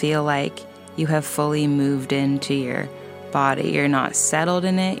not feel like you have fully moved into your body. You're not settled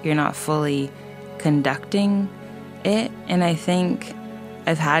in it. You're not fully conducting it. And I think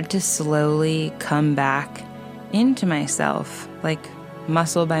I've had to slowly come back into myself, like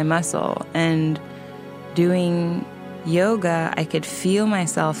muscle by muscle. And doing yoga, I could feel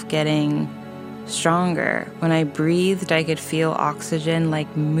myself getting stronger. When I breathed, I could feel oxygen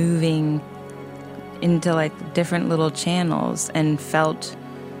like moving into like different little channels and felt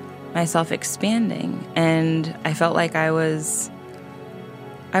myself expanding. And I felt like I was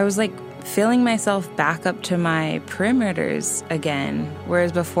like filling myself back up to my perimeters again.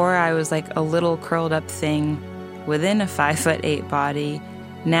 Whereas before I was like a little curled up thing within a 5'8" body.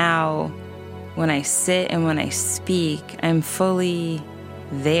 Now when I sit and when I speak, I'm fully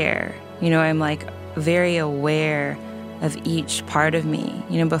there. I'm like very aware of each part of me.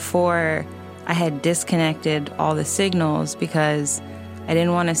 Before I had disconnected all the signals because I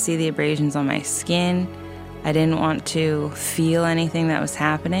didn't want to see the abrasions on my skin. I didn't want to feel anything that was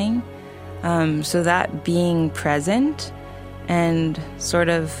happening. So that being present and sort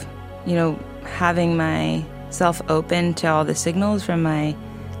of, having myself open to all the signals from my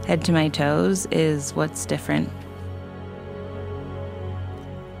head to my toes is what's different.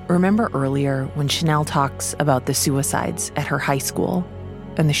 Remember earlier when Chanel talks about the suicides at her high school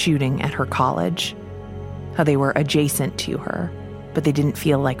and the shooting at her college? How they were adjacent to her, but they didn't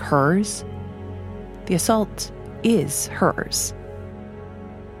feel like hers? The assault is hers.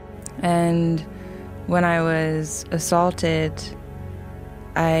 And when I was assaulted,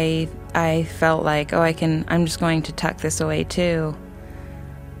 I felt like, I'm just going to tuck this away too.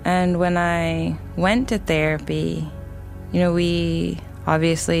 And when I went to therapy, we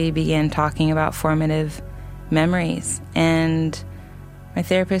obviously began talking about formative memories. And my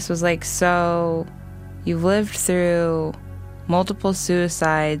therapist was like, so you've lived through multiple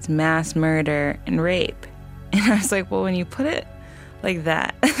suicides, mass murder, and rape. And I was like, well, when you put it like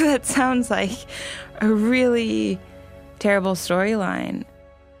that, that sounds like a really terrible storyline.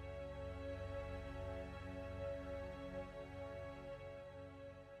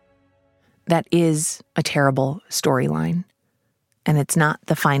 That is a terrible storyline, and it's not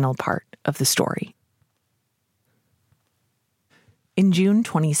the final part of the story. In June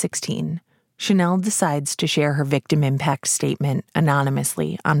 2016, Chanel decides to share her victim impact statement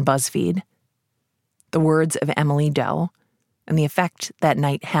anonymously on BuzzFeed. The words of Emily Doe and the effect that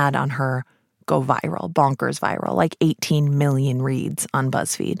night had on her go viral, bonkers viral, like 18 million reads on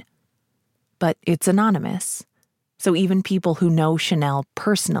BuzzFeed. But it's anonymous, so even people who know Chanel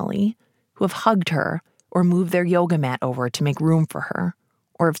personally, who have hugged her or moved their yoga mat over to make room for her,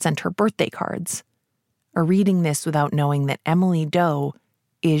 or have sent her birthday cards, are reading this without knowing that Emily Doe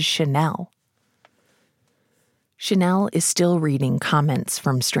is Chanel. Chanel is still reading comments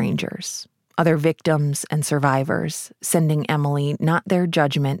from strangers, other victims and survivors, sending Emily not their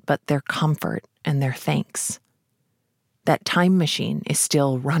judgment, but their comfort and their thanks. That time machine is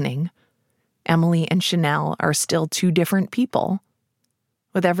still running. Emily and Chanel are still two different people.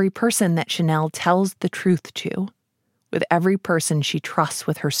 With every person that Chanel tells the truth to, with every person she trusts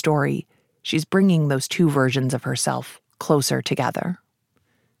with her story, she's bringing those two versions of herself closer together.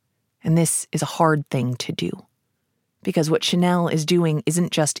 And this is a hard thing to do, because what Chanel is doing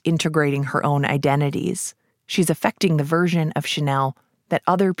isn't just integrating her own identities. She's affecting the version of Chanel that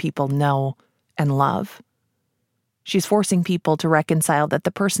other people know and love. She's forcing people to reconcile that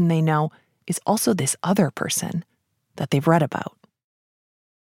the person they know is also this other person that they've read about.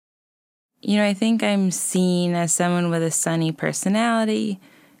 I think I'm seen as someone with a sunny personality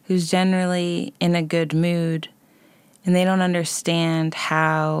who's generally in a good mood, and they don't understand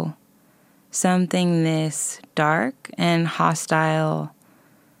how something this dark and hostile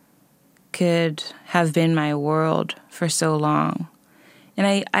could have been my world for so long. And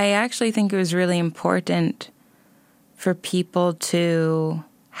I actually think it was really important for people to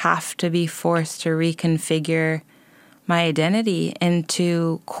have to be forced to reconfigure my identity and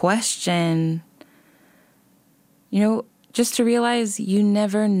to question, just to realize you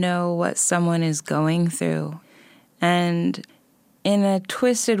never know what someone is going through. And in a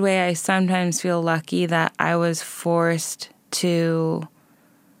twisted way, I sometimes feel lucky that I was forced to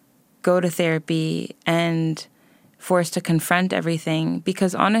go to therapy and forced to confront everything.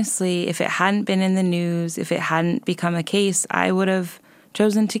 Because honestly, if it hadn't been in the news, if it hadn't become a case, I would have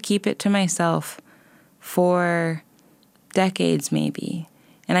chosen to keep it to myself for decades maybe.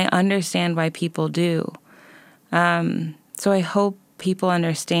 And I understand why people do. So I hope people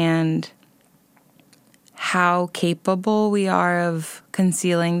understand how capable we are of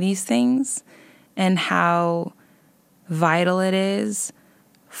concealing these things and how vital it is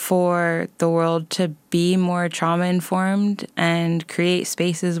for the world to be more trauma-informed and create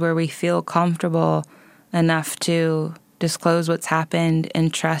spaces where we feel comfortable enough to disclose what's happened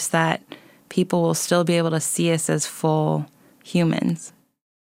and trust that people will still be able to see us as full humans.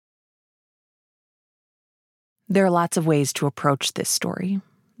 There are lots of ways to approach this story.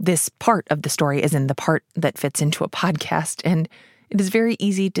 This part of the story isn't the part that fits into a podcast, and it is very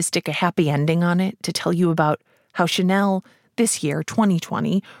easy to stick a happy ending on it to tell you about how Chanel, this year,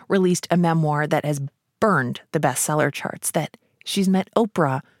 2020, released a memoir that has burned the bestseller charts, that she's met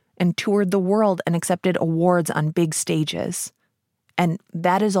Oprah and toured the world and accepted awards on big stages. And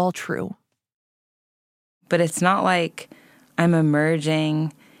that is all true. But it's not like I'm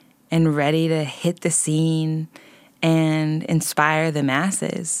emerging and ready to hit the scene and inspire the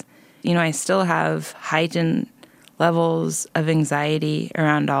masses. I still have heightened levels of anxiety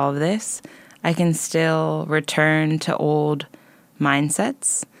around all of this. I can still return to old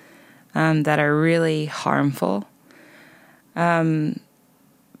mindsets that are really harmful. But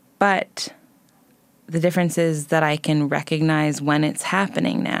the difference is that I can recognize when it's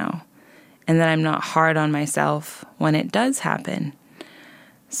happening now, and that I'm not hard on myself when it does happen.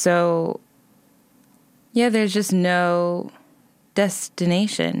 So, yeah, there's just no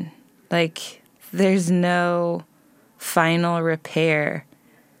destination. There's no final repair.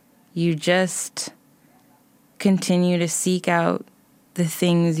 You just continue to seek out the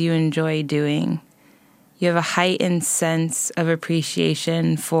things you enjoy doing. You have a heightened sense of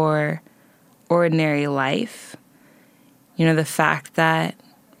appreciation for ordinary life. The fact that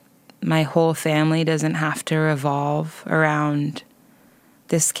my whole family doesn't have to revolve around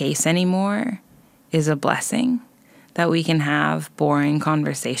this case anymore is a blessing. That we can have boring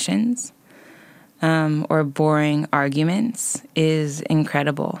conversations or boring arguments is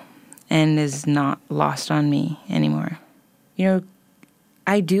incredible and is not lost on me anymore.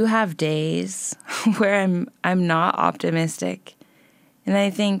 I do have days where I'm not optimistic, and I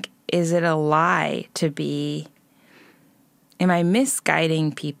think, is it a lie to be? Am I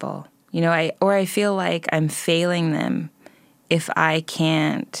misguiding people? I feel like I'm failing them if I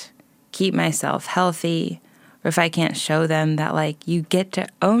can't keep myself healthy, or if I can't show them that, you get to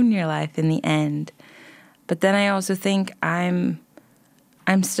own your life in the end. But then I also think I'm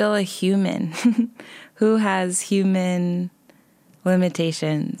still a human who has human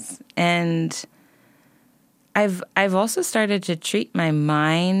limitations. And I've also started to treat my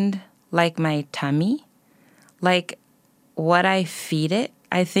mind like my tummy, like what I feed it.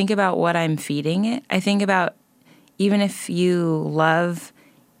 I think about what I'm feeding it. I think about, even if you love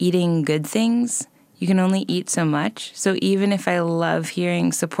eating good things, you can only eat so much. So even if I love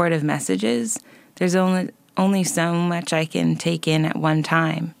hearing supportive messages, there's only so much I can take in at one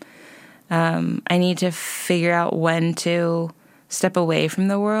time. I need to figure out when to step away from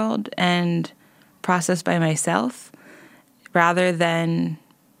the world and process by myself, rather than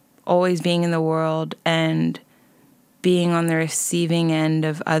always being in the world and being on the receiving end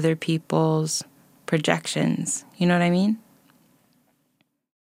of other people's projections. You know what I mean?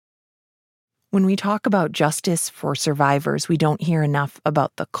 When we talk about justice for survivors, we don't hear enough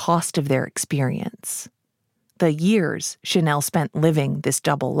about the cost of their experience. The years Chanel spent living this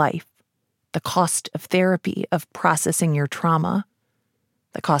double life. The cost of therapy, of processing your trauma.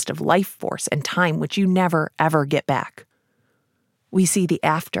 The cost of life force and time, which you never, ever get back. We see the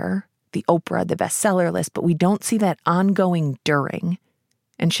after, the Oprah, the bestseller list, but we don't see that ongoing during.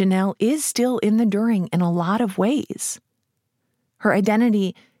 And Chanel is still in the during in a lot of ways. Her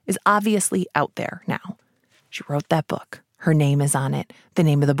identity is obviously out there now. She wrote that book. Her name is on it. The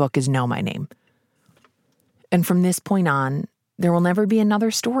name of the book is Know My Name. And from this point on, there will never be another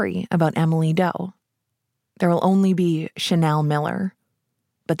story about Emily Doe. There will only be Chanel Miller.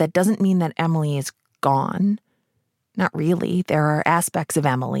 But that doesn't mean that Emily is gone. Not really. There are aspects of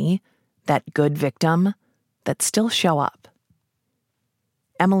Emily, that good victim, that still show up.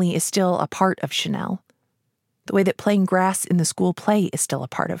 Emily is still a part of Chanel. The way that playing grass in the school play is still a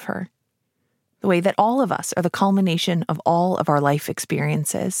part of her. The way that all of us are the culmination of all of our life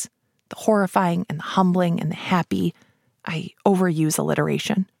experiences. The horrifying and the humbling and the happy. I overuse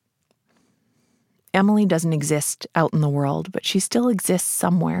alliteration. Emily doesn't exist out in the world, but she still exists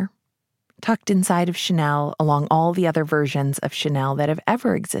somewhere. Tucked inside of Chanel along all the other versions of Chanel that have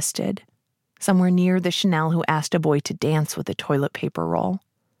ever existed. Somewhere near the Chanel who asked a boy to dance with a toilet paper roll.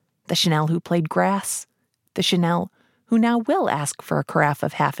 The Chanel who played grass. The Chanel who now will ask for a carafe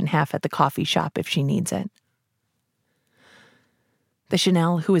of half and half at the coffee shop if she needs it. The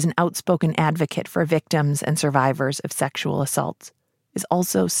Chanel who is an outspoken advocate for victims and survivors of sexual assault is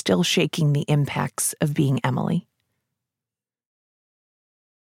also still shaking the impacts of being Emily.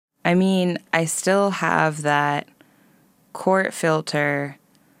 I mean, I still have that court filter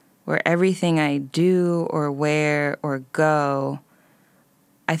where everything I do or wear or go,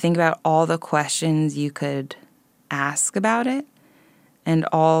 I think about all the questions you could ask about it and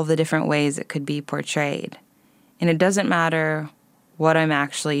all the different ways it could be portrayed. And it doesn't matter what I'm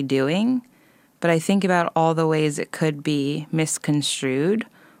actually doing, but I think about all the ways it could be misconstrued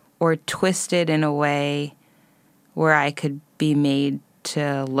or twisted in a way where I could be made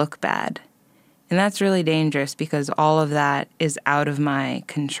to look bad. And that's really dangerous because all of that is out of my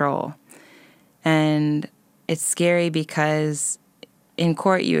control. And it's scary because in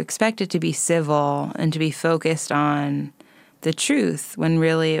court you expect it to be civil and to be focused on the truth when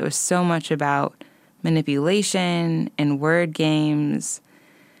really it was so much about manipulation and word games.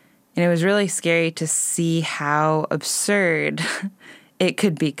 And it was really scary to see how absurd it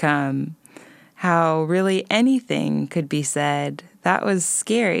could become, how really anything could be said. That was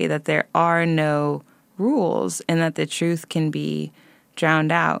scary, that there are no rules and that the truth can be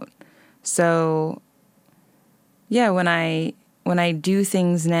drowned out. So, yeah, when I do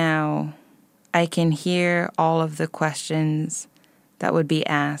things now, I can hear all of the questions that would be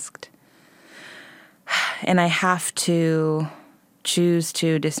asked. And I have to choose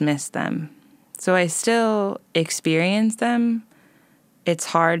to dismiss them. So I still experience them. It's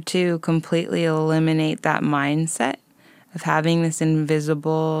hard to completely eliminate that mindset of having this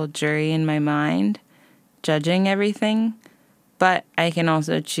invisible jury in my mind, judging everything. But I can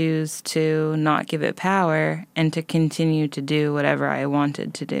also choose to not give it power and to continue to do whatever I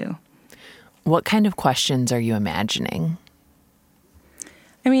wanted to do. What kind of questions are you imagining?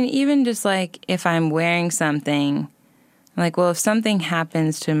 I mean, even just like if I'm wearing something, I'm like, well, if something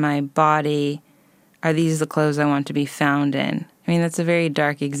happens to my body, are these the clothes I want to be found in? I mean, that's a very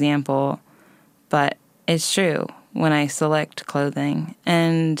dark example, but it's true when I select clothing.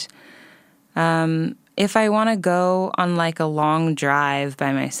 And if I want to go on like a long drive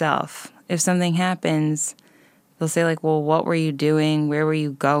by myself, if something happens, they'll say like, well, what were you doing? Where were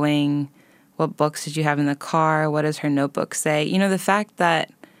you going? What books did you have in the car? What does her notebook say? You know, the fact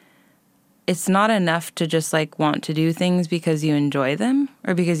that it's not enough to just like want to do things because you enjoy them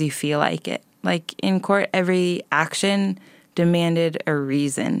or because you feel like it. Like in court, every action demanded a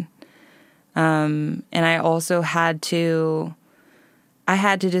reason. And I also had to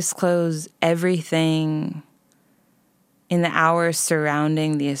disclose everything in the hours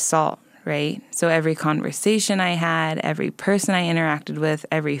surrounding the assault, right? So every conversation I had, every person I interacted with,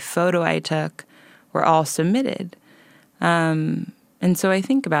 every photo I took were all submitted. And so I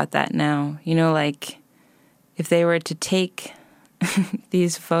think about that now, you know, like if they were to take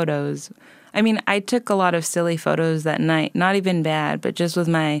these photos. I mean, I took a lot of silly photos that night, not even bad, but just with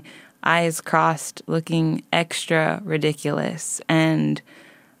my eyes crossed, looking extra ridiculous. And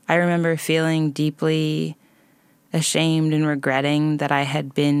I remember feeling deeply ashamed and regretting that I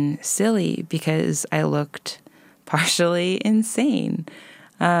had been silly because I looked partially insane.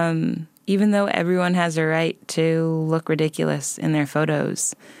 Even though everyone has a right to look ridiculous in their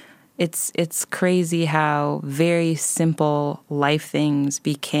photos. It's crazy how very simple life things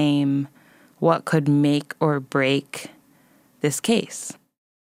became what could make or break this case.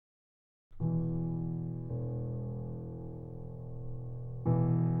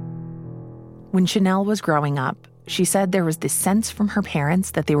 When Chanel was growing up, she said there was this sense from her parents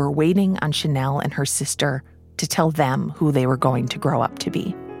that they were waiting on Chanel and her sister to tell them who they were going to grow up to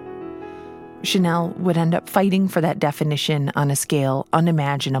be. Chanel would end up fighting for that definition on a scale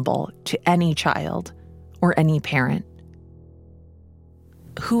unimaginable to any child or any parent.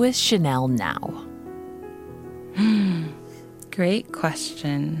 Who is Chanel now? Great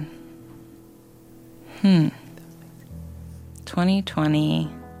question.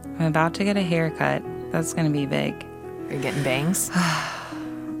 2020. I'm about to get a haircut. That's going to be big. Are you getting bangs?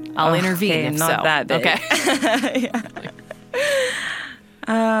 I'll intervene okay, if not so. that big. Okay.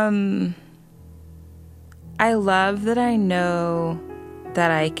 I love that I know that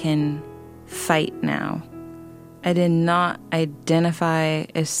I can fight now. I did not identify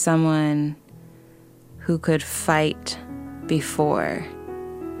as someone who could fight before.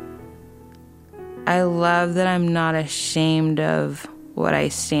 I love that I'm not ashamed of what I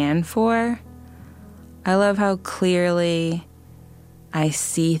stand for. I love how clearly I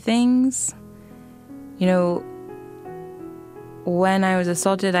see things. You know, when I was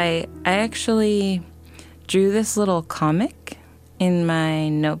assaulted, I actually drew this little comic in my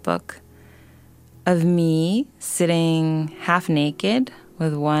notebook of me sitting half naked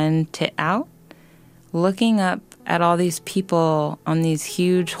with one tit out, looking up at all these people on these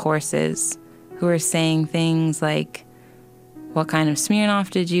huge horses who are saying things like, what kind of Smirnoff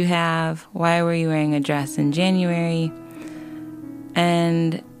did you have? Why were you wearing a dress in January?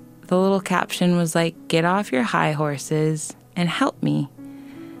 And the little caption was like, get off your high horses and help me.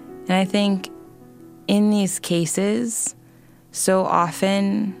 And I think in these cases, so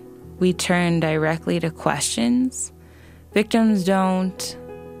often we turn directly to questions. Victims don't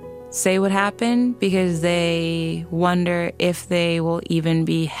say what happened because they wonder if they will even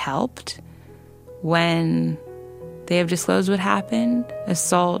be helped when they have disclosed what happened.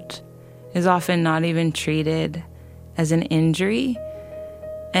 Assault is often not even treated as an injury,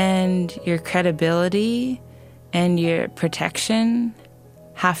 and your credibility and your protection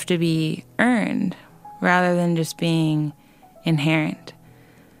have to be earned rather than just being inherent.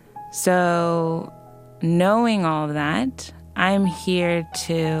 So, knowing all of that, I'm here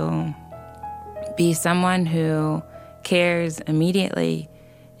to be someone who cares immediately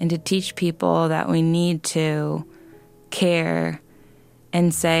and to teach people that we need to care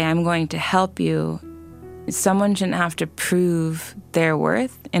and say, I'm going to help you. Someone shouldn't have to prove their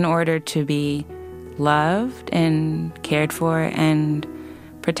worth in order to be loved and cared for and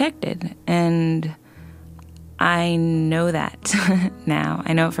protected. And I know that now.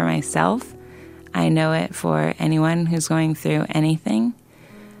 I know it for myself. I know it for anyone who's going through anything,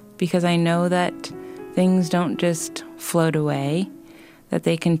 because I know that things don't just float away, that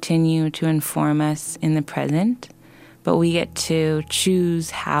they continue to inform us in the present, but we get to choose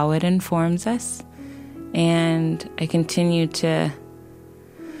how it informs us. And I continue to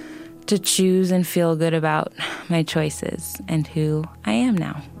choose and feel good about my choices and who I am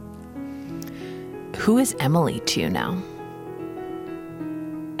now. Who is Emily to you now?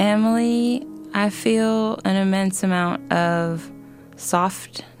 Emily, I feel an immense amount of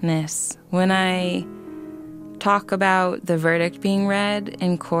softness when I talk about the verdict being read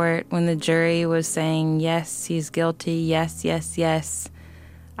in court, when the jury was saying, yes, he's guilty, yes, yes, yes.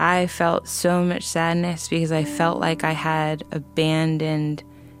 I felt so much sadness because I felt like I had abandoned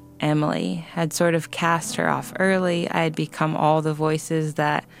Emily, had sort of cast her off early. I had become all the voices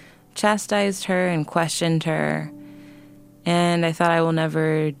that chastised her and questioned her. And I thought I will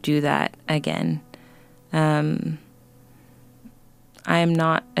never do that again. I am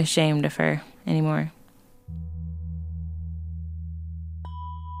not ashamed of her anymore.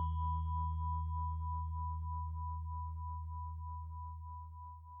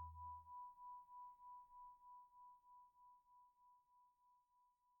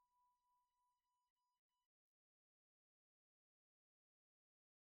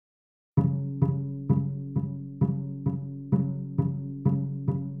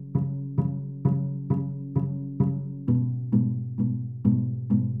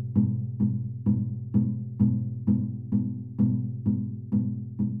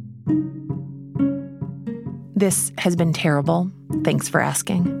 This has been terrible. Thanks for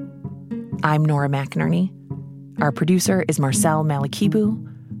asking. I'm Nora McInerney. Our producer is Marcel Malikibu.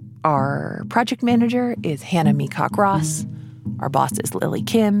 Our project manager is Hannah Meacock-Ross. Our boss is Lily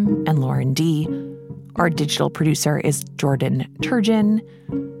Kim and Lauren D. Our digital producer is Jordan Turgeon.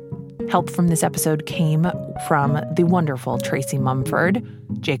 Help from this episode came from the wonderful Tracy Mumford,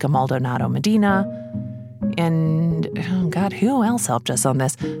 Jacob Maldonado Medina, and, oh God, who else helped us on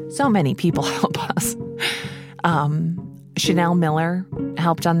this? So many people help us. Chanel Miller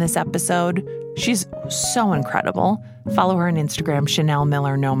helped on this episode. She's so incredible. Follow her on Instagram, Chanel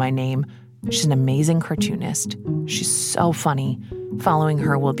Miller Know My Name. She's an amazing cartoonist. She's so funny. Following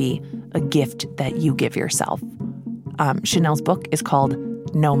her will be a gift that you give yourself. Chanel's book is called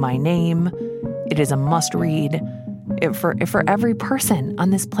Know My Name. It is a must-read for every person on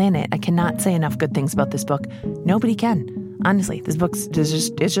this planet. I cannot say enough good things about this book. Nobody can. Honestly, this book is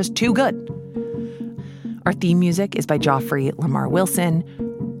just too good. Our theme music is by Joffrey Lamar Wilson.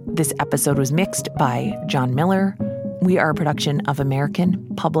 This episode was mixed by John Miller. We are a production of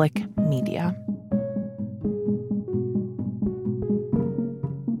American Public Media.